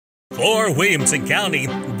For Williamson County,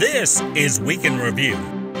 this is Week in Review.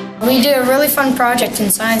 We did a really fun project in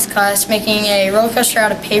science class, making a roller coaster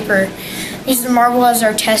out of paper. We used the marble as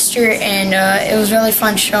our tester, and it was really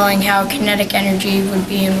fun showing how kinetic energy would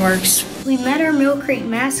be in works. We met our Mill Creek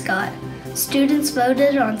mascot. Students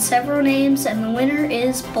voted on several names, and the winner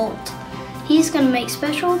is Bolt. He's going to make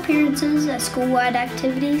special appearances at school-wide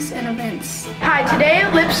activities and events. Hi, today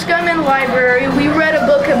at Lipscomb Library, we read a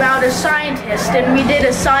book about a scientist and we did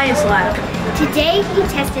a science lab. Today we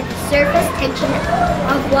tested the surface tension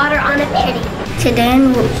of water on a penny. Today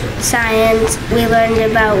in science, we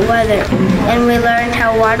learned about weather, and we learned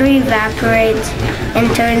how water evaporates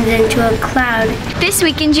and turns into a cloud. This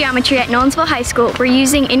week in geometry at Nolensville High School, we're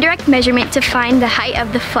using indirect measurement to find the height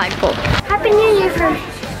of the flagpole. Happy New Year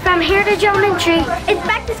from here to geometry. It's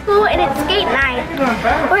back to school and it's skate night.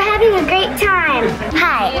 We're having a great time.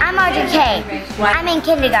 Hi, I'm Audrey Kay. I'm in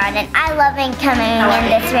kindergarten. I love coming in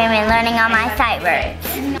this room and learning all my sight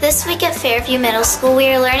words. This week at Fairview Middle School, we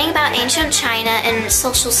are learning about ancient China and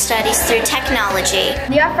social studies through technology.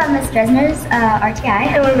 We are from Ms. Dresner's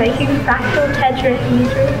RTI, and we're making fractal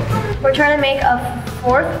tetrahedrons. We're trying to make a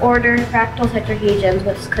fourth order fractal tetrahedrons,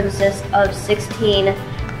 which consists of 16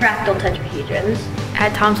 fractal tetrahedrons.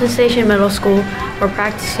 At Thompson Station Middle School, we're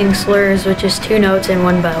practicing slurs, which is 2 notes and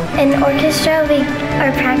 1 bow. In orchestra, we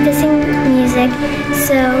are practicing music,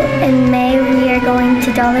 so in May we are going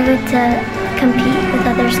to Dollywood to compete with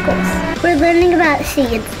other schools. We're learning about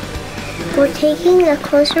seeds. We're taking a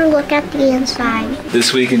closer look at the inside.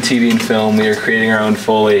 This week in TV and film, we are creating our own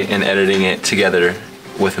Foley and editing it together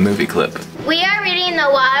with a movie clip. We are reading the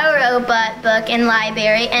Wild Robot book in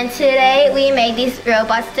library, and today we made these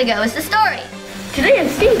robots to go with the story. Today in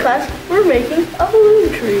STEAM class, we're making a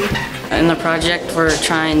balloon tree. In the project, we're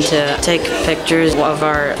trying to take pictures of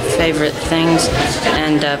our favorite things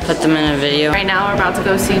and put them in a video. Right now, we're about to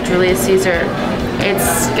go see Julius Caesar.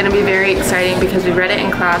 It's going to be very exciting because we read it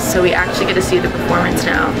in class, so we actually get to see the performance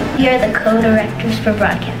now. We are the co-directors for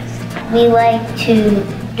broadcast. We like to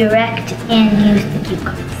direct and use the cue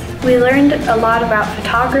cards. We learned a lot about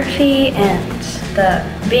photography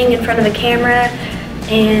and being in front of the camera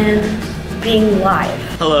and being live.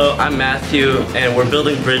 Hello, I'm Matthew, and we're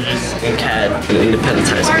building bridges in CAD in Independence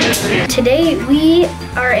High School. Today we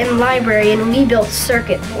are in library and we built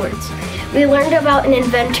circuit boards. We learned about an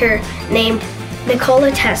inventor named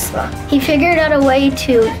Nikola Tesla. He figured out a way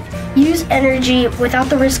to use energy without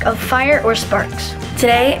the risk of fire or sparks.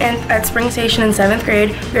 Today at Spring Station in 7th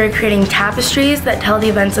grade, we are creating tapestries that tell the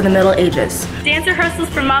events of the Middle Ages. Dance rehearsals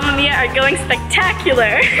for Mamma Mia are going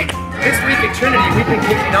spectacular. This week at Trinity, we've been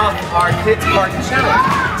kicking off our Kids Party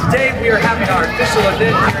Challenge. Today we are having our official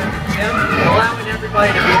event here in the gym and allowing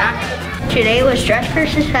everybody to be active. Today was Dress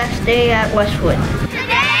vs. Fest Day at Westwood.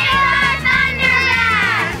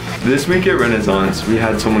 This week at Renaissance, we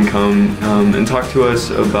had someone come and talk to us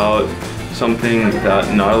about something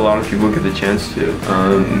that not a lot of people get the chance to.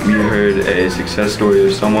 We heard a success story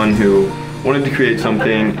of someone who wanted to create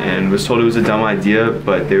something and was told it was a dumb idea,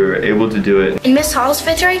 but they were able to do it. In Miss Hall's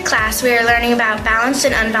 5th grade class, we are learning about balanced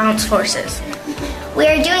and unbalanced forces. We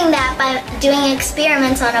are doing that by doing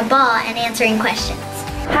experiments on a ball and answering questions.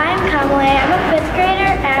 Hi, I'm Kamala. I'm a 5th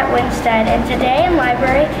grader at Winstead, and today in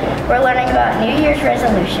library we're learning about New Year's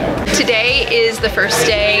resolution. Today is the first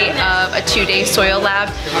day of a 2-day soil lab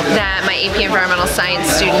that my AP Environmental Science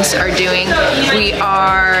students are doing. We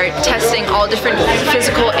are testing all different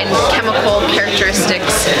physical and chemical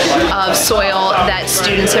characteristics of soil that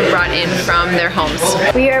students have brought in from their homes.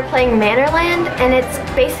 We are playing Manorland, and it's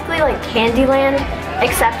basically like Candyland,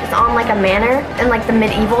 except it's on like a manor in like the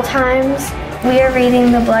medieval times. We are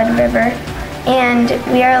reading the Blood River, and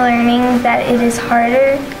we are learning that it is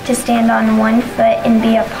harder to stand on one foot and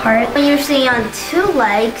be apart. When you're sitting on 2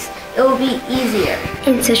 legs, it will be easier.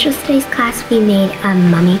 In social studies class, we made a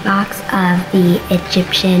mummy box of the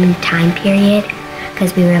Egyptian time period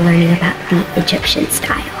because we were learning about the Egyptian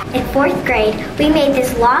style. In 4th grade, we made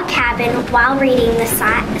this log cabin while reading The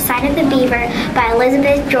Sign of the Beaver by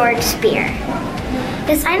Elizabeth George Spear.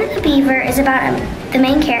 The Sign of the Beaver is about the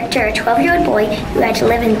main character, a 12-year-old boy who had to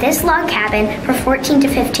live in this log cabin for 14 to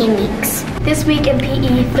 15 weeks. This week in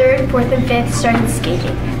PE, 3rd, 4th, and 5th started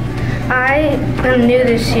skating. I am new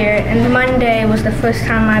this year, and Monday was the first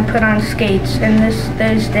time I put on skates, and this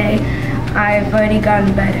Thursday I've already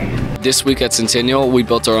gotten better. This week at Centennial, we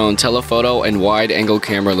built our own telephoto and wide-angle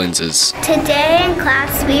camera lenses. Today in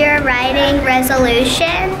class, we are writing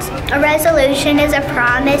resolutions. A resolution is a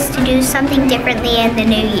promise to do something differently in the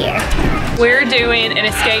new year. We're doing an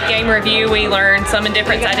escape game review. We learned some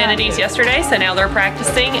Indifference identities yesterday, so now they're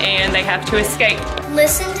practicing and they have to escape.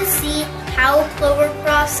 Listen to see How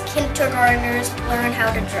Clovercross kindergartners learn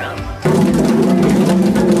how to drum.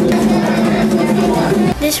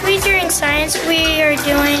 This week during science we are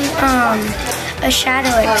doing a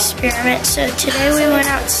shadow experiment. So today we went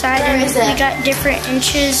outside and we got different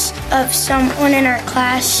inches of someone in our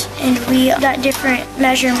class and we got different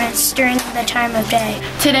measurements during the time of day.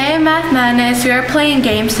 Today in Math Madness we are playing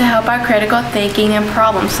games to help our critical thinking and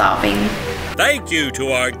problem solving. Thank you to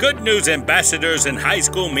our Good News ambassadors and high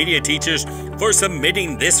school media teachers for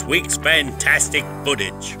submitting this week's fantastic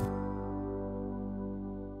footage.